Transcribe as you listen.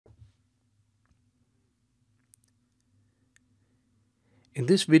In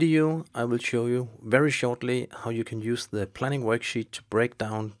this video, I will show you very shortly how you can use the planning worksheet to break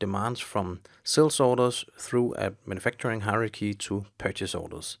down demands from sales orders through a manufacturing hierarchy to purchase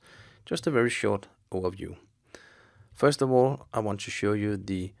orders. Just a very short overview. First of all, I want to show you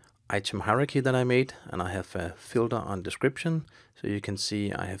the item hierarchy that I made, and I have a filter on description. So you can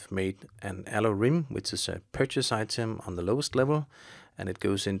see I have made an alloy rim, which is a purchase item on the lowest level, and it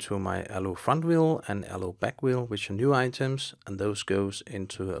goes into my alloy front wheel and alloy back wheel, which are new items, and those goes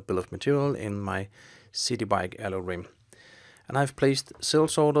into a bill of material in my city bike alloy rim. And I've placed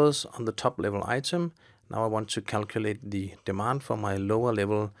sales orders on the top level item. Now I want to calculate the demand for my lower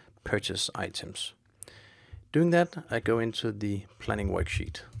level purchase items. Doing that, I go into the planning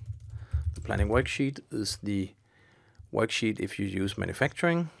worksheet. The planning worksheet is the worksheet if you use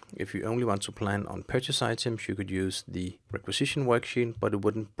manufacturing. If you only want to plan on purchase items, you could use the requisition worksheet, but it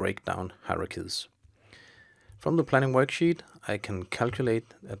wouldn't break down hierarchies. From the planning worksheet, I can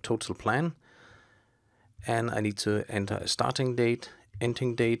calculate a total plan, and I need to enter a starting date,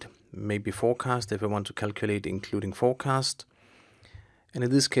 ending date, maybe forecast if I want to calculate including forecast. And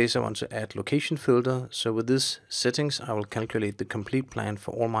in this case, I want to add location filter. So with this settings, I will calculate the complete plan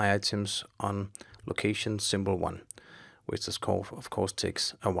for all my items on location symbol 1, which of course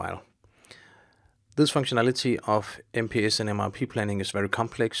takes a while. This functionality of MPS and MRP planning is very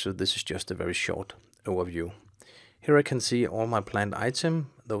complex, so this is just a very short overview. Here I can see all my planned items.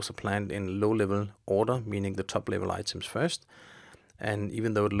 Those are planned in low level order, meaning the top level items first. And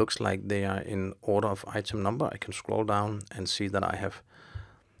even though it looks like they are in order of item number, I can scroll down and see that I have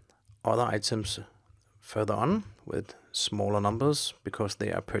other items further on with smaller numbers because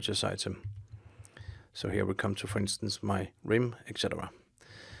they are purchase item. So here we come to, for instance, my rim, etc.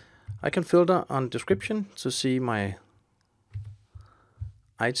 I can filter on description to see my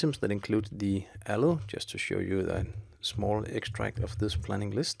items that include the alloy, just to show you the small extract of this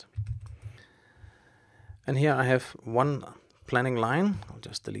planning list. And here I have one planning line. I'll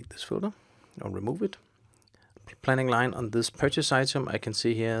just delete this filter or remove it. Planning line on this purchase item. I can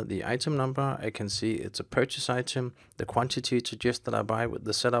see here the item number. I can see it's a purchase item, the quantity it suggests that I buy with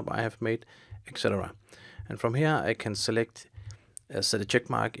the setup I have made, etc. And from here I can select set a check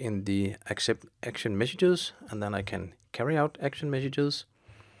mark in the accept action messages, and then I can carry out action messages,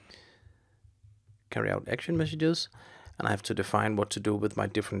 and I have to define what to do with my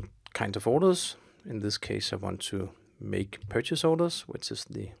different kinds of orders. In this case, I want to make purchase orders, which is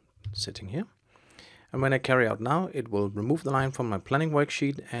the setting here. And when I carry out now, it will remove the line from my planning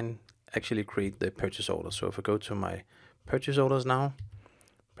worksheet and actually create the purchase order. So if I go to my purchase orders now,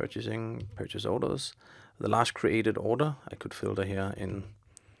 purchase orders, the last created order, I could filter here in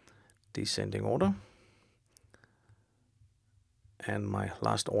descending order. And my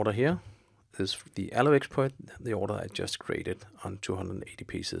last order here is the alloy export, the order I just created on 280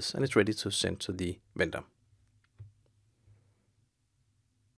 pieces, and it's ready to send to the vendor.